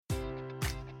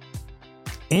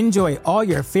Enjoy all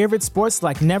your favorite sports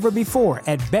like never before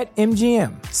at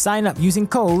BetMGM. Sign up using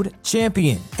code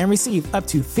CHAMPION and receive up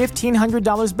to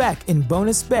 $1,500 back in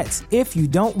bonus bets if you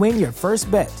don't win your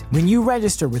first bet. When you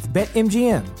register with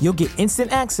BetMGM, you'll get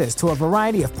instant access to a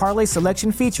variety of parlay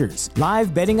selection features,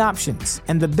 live betting options,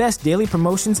 and the best daily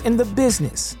promotions in the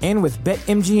business. And with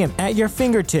BetMGM at your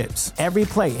fingertips, every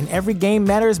play and every game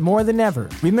matters more than ever.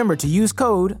 Remember to use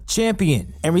code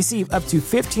CHAMPION and receive up to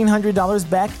 $1,500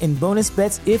 back in bonus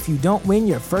bets if you don't win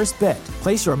your first bet.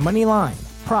 Place your money line,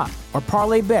 prop, or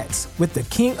parlay bets with the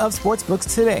king of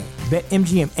sportsbooks today.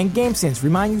 BetMGM and GameSense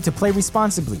remind you to play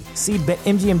responsibly. See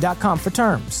BetMGM.com for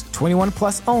terms. 21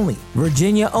 plus only.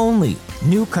 Virginia only.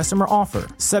 New customer offer.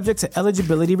 Subject to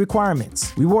eligibility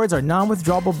requirements. Rewards are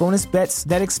non-withdrawable bonus bets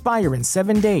that expire in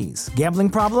 7 days. Gambling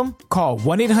problem? Call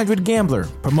 1-800-GAMBLER.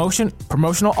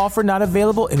 Promotional offer not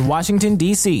available in Washington,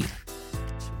 D.C.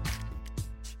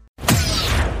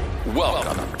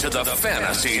 Welcome to the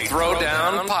Fantasy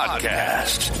Throwdown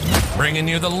Podcast, bringing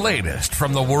you the latest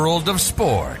from the world of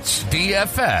sports,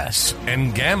 DFS,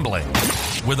 and gambling.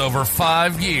 With over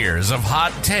 5 years of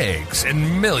hot takes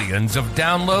and millions of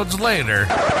downloads later,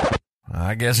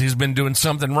 I guess he's been doing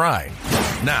something right.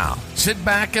 Now, sit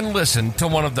back and listen to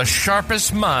one of the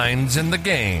sharpest minds in the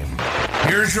game.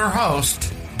 Here's your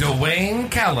host,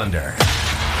 Dwayne Callender.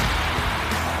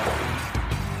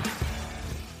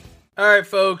 All right,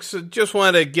 folks, just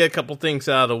wanted to get a couple things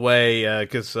out of the way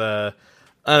because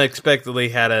unexpectedly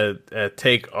had a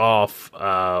take off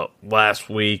last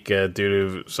week due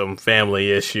to some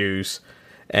family issues.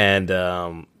 And,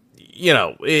 I'll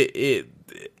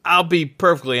be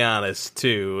perfectly honest,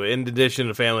 too. In addition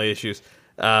to family issues,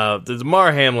 the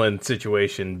Damar Hamlin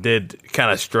situation did kind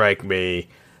of strike me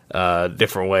a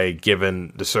different way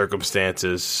given the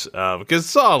circumstances because I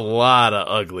saw a lot of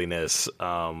ugliness.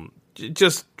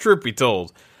 Just truth be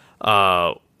told,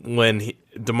 when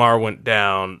Damar went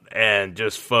down and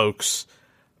just folks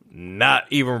not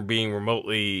even being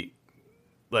remotely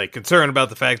concerned about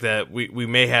the fact that we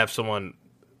may have someone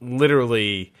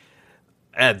literally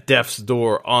at death's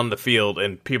door on the field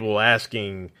and people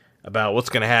asking about what's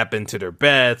going to happen to their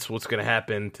bets, what's going to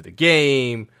happen to the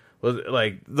game.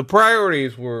 The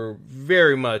priorities were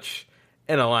very much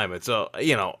in alignment. So,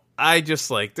 I just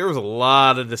there was a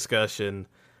lot of discussion.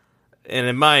 And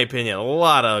in my opinion, a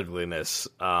lot of ugliness.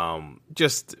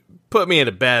 Just put me in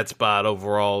a bad spot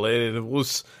overall. It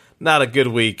was not a good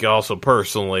week, also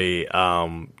personally.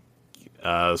 So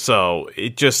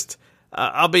it just,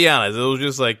 I'll be honest, it was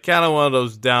just kind of one of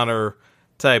those downer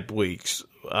type weeks.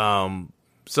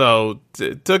 So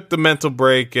took the mental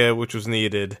break, which was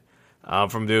needed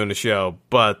from doing the show.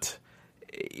 But,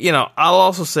 I'll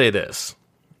also say this.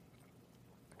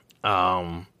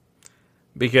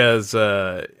 Because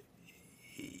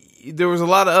there was a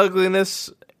lot of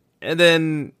ugliness, and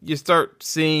then you start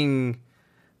seeing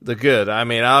the good. I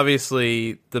mean,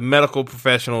 obviously, the medical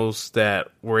professionals that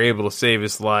were able to save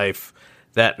his life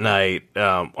that night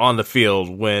on the field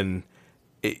when,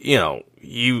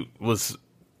 he was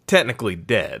technically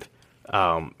dead.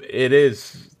 It is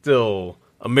still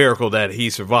a miracle that he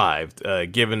survived,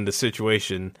 given the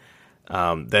situation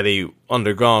that he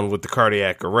undergone with the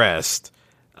cardiac arrest,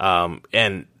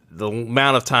 and the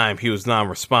amount of time he was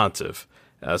non-responsive.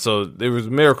 So there was a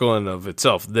miracle in of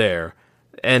itself there.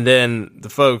 And then the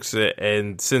folks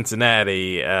in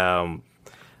Cincinnati, now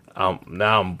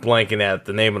I'm blanking at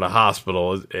the name of the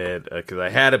hospital because I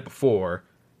had it before.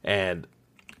 And,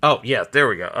 there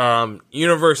we go.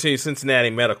 University of Cincinnati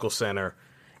Medical Center.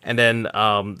 And then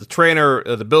the trainer,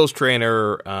 the Bills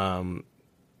trainer,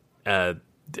 Denny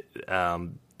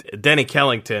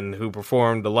Kellington, who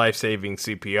performed the life-saving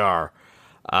CPR.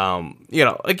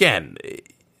 Again,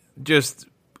 just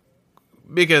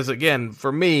because, again,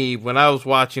 for me, when I was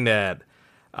watching that,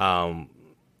 I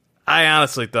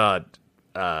honestly thought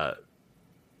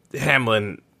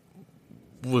Hamlin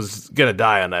was going to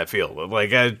die on that field.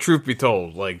 Truth be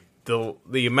told,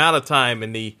 the amount of time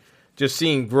and the just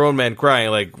seeing grown men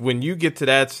crying, when you get to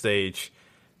that stage,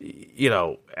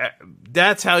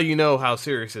 that's how you know how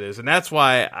serious it is. And that's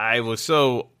why I was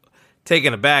so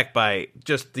taken aback by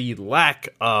just the lack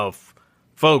of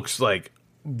folks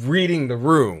reading the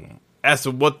room as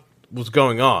to what was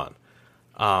going on.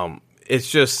 It's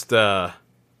just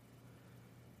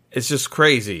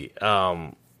crazy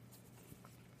how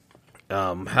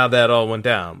that all went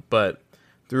down. But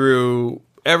through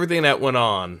everything that went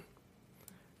on,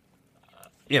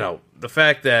 the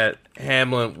fact that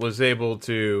Hamlin was able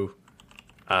to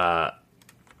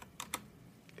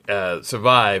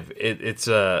survive, it's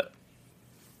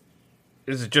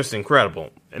just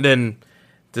incredible. And then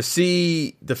to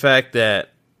see the fact that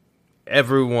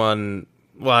everyone,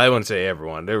 well, I wouldn't say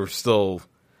everyone. There were still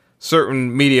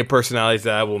certain media personalities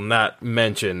that I will not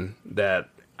mention that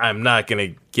I'm not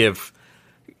going to give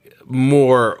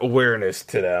more awareness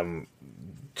to them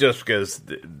just because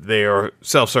they are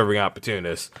self-serving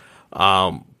opportunists.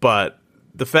 But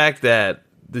the fact that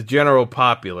the general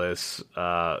populace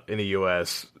in the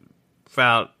U.S.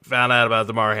 found out about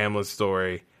the Damar Hamlin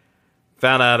story,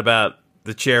 found out about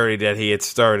the charity that he had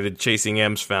started, Chasing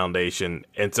M's Foundation,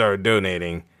 and started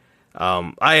donating.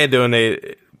 I had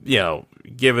donated,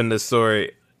 given the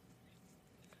story,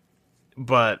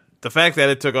 but the fact that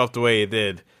it took off the way it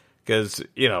did, because,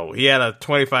 he had a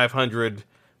 $2,500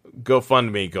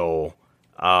 GoFundMe goal.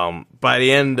 By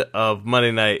the end of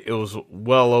Monday night, it was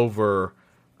well over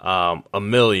 $1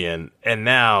 million. And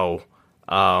now,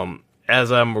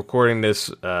 as I'm recording this,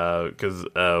 because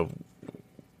a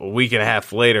week and a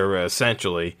half later,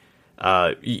 essentially,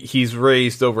 he's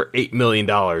raised over $8 million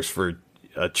for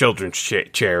a children's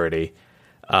charity.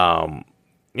 I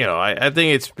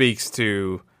think it speaks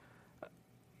to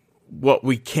what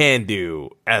we can do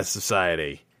as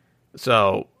society.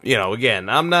 So, again,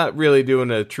 I'm not really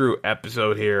doing a true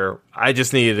episode here. I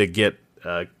just needed to get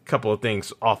a couple of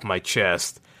things off my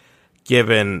chest,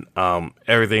 given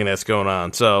everything that's going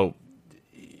on. So,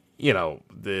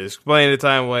 explain the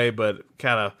time away, but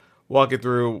kind of walking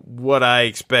through what I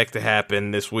expect to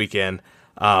happen this weekend.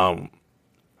 Tomorrow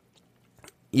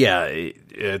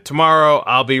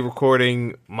I'll be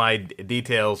recording my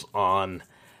details on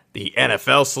the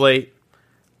NFL slate,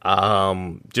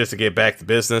 just to get back to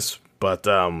business. But,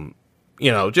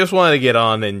 just wanted to get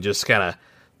on and just kind of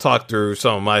talk through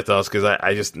some of my thoughts, because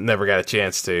I just never got a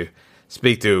chance to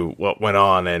speak to what went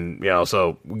on. And,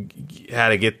 so we had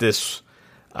to get this,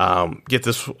 get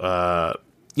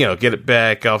it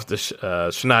back off the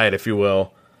schneid, if you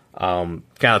will, kind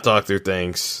of talk through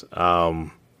things.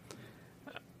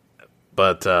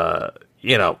 But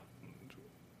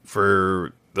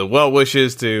for the well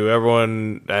wishes to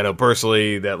everyone I know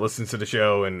personally that listens to the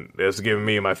show and has given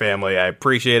me and my family, I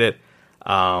appreciate it.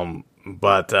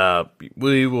 But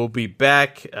we will be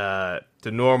back to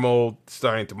normal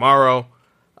starting tomorrow.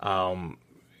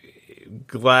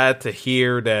 Glad to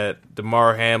hear that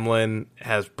Damar Hamlin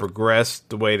has progressed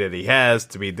the way that he has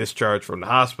to be discharged from the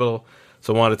hospital.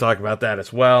 So I wanted to talk about that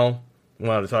as well. I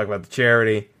wanted to talk about the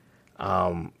charity.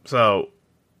 The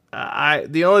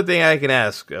only thing I can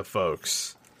ask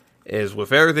folks is,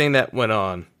 with everything that went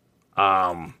on,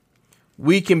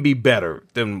 we can be better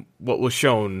than what was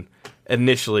shown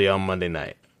initially on Monday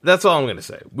night. That's all I'm going to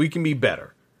say. We can be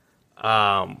better.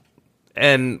 And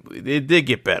it did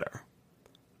get better,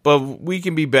 but we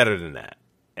can be better than that.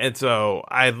 And so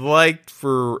I'd like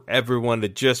for everyone to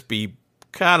just be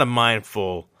kind of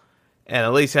mindful and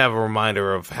at least have a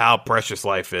reminder of how precious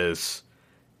life is,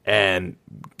 and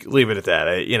leave it at that.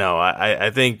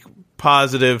 I think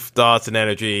positive thoughts and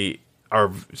energy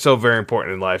are so very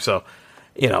important in life. So,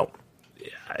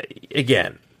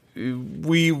 again,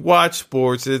 we watch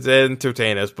sports, it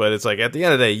entertain us, but it's like, at the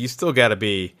end of the day, you still got to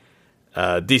be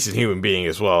a decent human being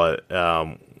as well,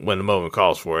 when the moment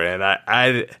calls for it. And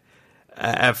I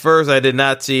at first, I did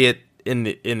not see it in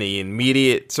the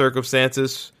immediate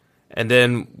circumstances, and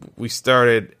then we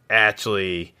started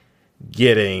actually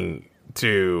getting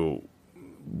to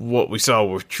what we saw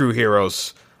with true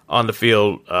heroes on the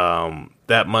field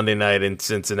that Monday night in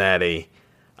Cincinnati,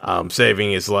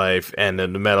 saving his life, and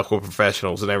then the medical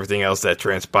professionals and everything else that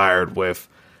transpired with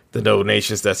the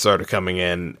donations that started coming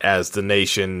in as the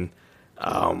nation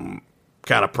kind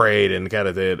of prayed and kind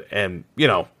of did. And,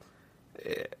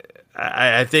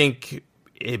 I think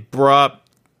it brought,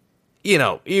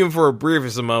 even for a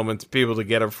briefest of moments, people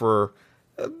together for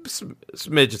a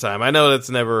smidge of time. I know that's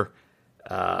never...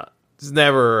 it's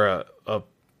never a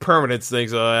permanent thing,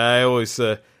 so I always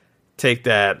take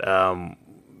that,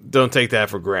 don't take that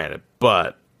for granted.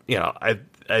 But, I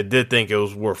did think it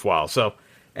was worthwhile. So,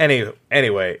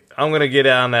 anyway, I'm going to get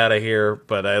on out of here,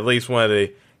 but I at least wanted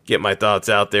to get my thoughts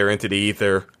out there into the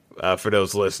ether for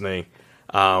those listening.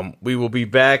 We will be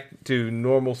back to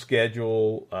normal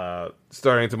schedule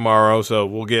starting tomorrow, so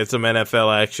we'll get some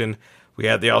NFL action. We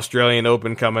have the Australian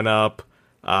Open coming up.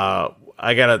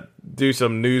 I got to do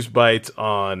some news bites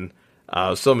on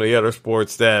some of the other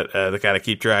sports that kind of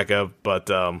keep track of. But,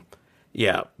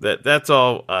 that's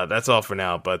all. That's all for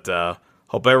now. But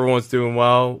hope everyone's doing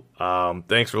well.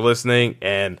 Thanks for listening,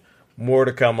 and more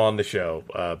to come on the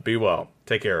show. Be well.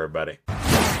 Take care, everybody.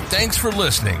 Thanks for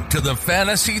listening to the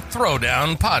Fantasy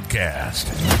Throwdown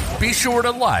Podcast. Be sure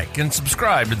to like and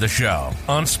subscribe to the show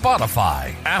on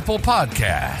Spotify, Apple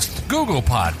Podcast, Google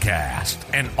Podcast,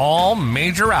 and all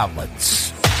major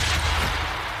outlets.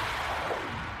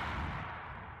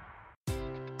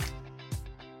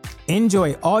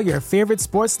 Enjoy all your favorite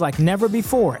sports like never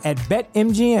before at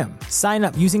BetMGM. Sign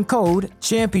up using code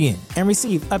CHAMPION and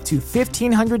receive up to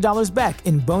 $1,500 back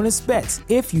in bonus bets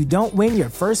if you don't win your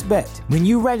first bet. When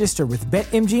you register with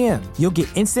BetMGM, you'll get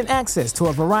instant access to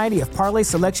a variety of parlay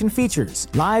selection features,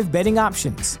 live betting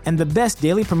options, and the best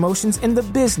daily promotions in the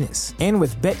business. And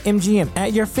with BetMGM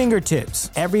at your fingertips,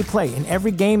 every play and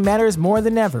every game matters more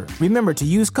than ever. Remember to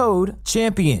use code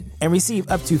CHAMPION and receive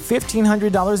up to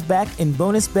 $1,500 back in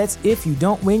bonus bets if you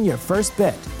don't win your first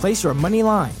bet. Place your money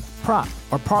line, prop,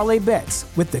 or parlay bets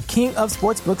with the king of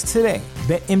sportsbooks today.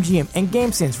 BetMGM and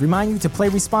GameSense remind you to play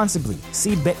responsibly.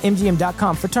 See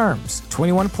BetMGM.com for terms.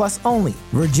 21 plus only.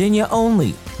 Virginia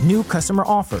only. New customer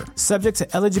offer. Subject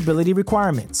to eligibility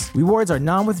requirements. Rewards are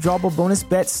non-withdrawable bonus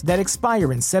bets that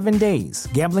expire in 7 days.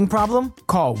 Gambling problem?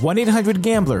 Call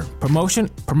 1-800-GAMBLER.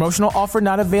 Promotional offer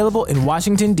not available in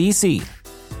Washington, D.C.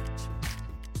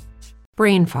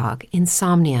 Brain fog,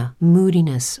 insomnia,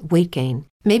 moodiness, weight gain.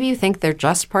 Maybe you think they're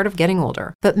just part of getting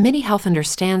older, but MIDI Health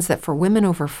understands that for women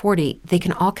over 40, they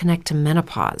can all connect to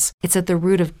menopause. It's at the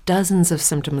root of dozens of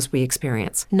symptoms we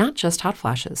experience, not just hot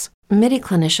flashes. MIDI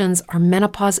clinicians are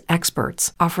menopause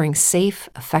experts, offering safe,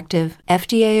 effective,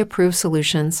 FDA-approved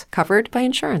solutions covered by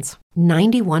insurance.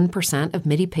 91% of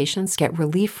MIDI patients get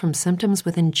relief from symptoms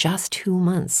within just 2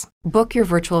 months. Book your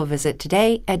virtual visit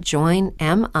today at joinmidi.com.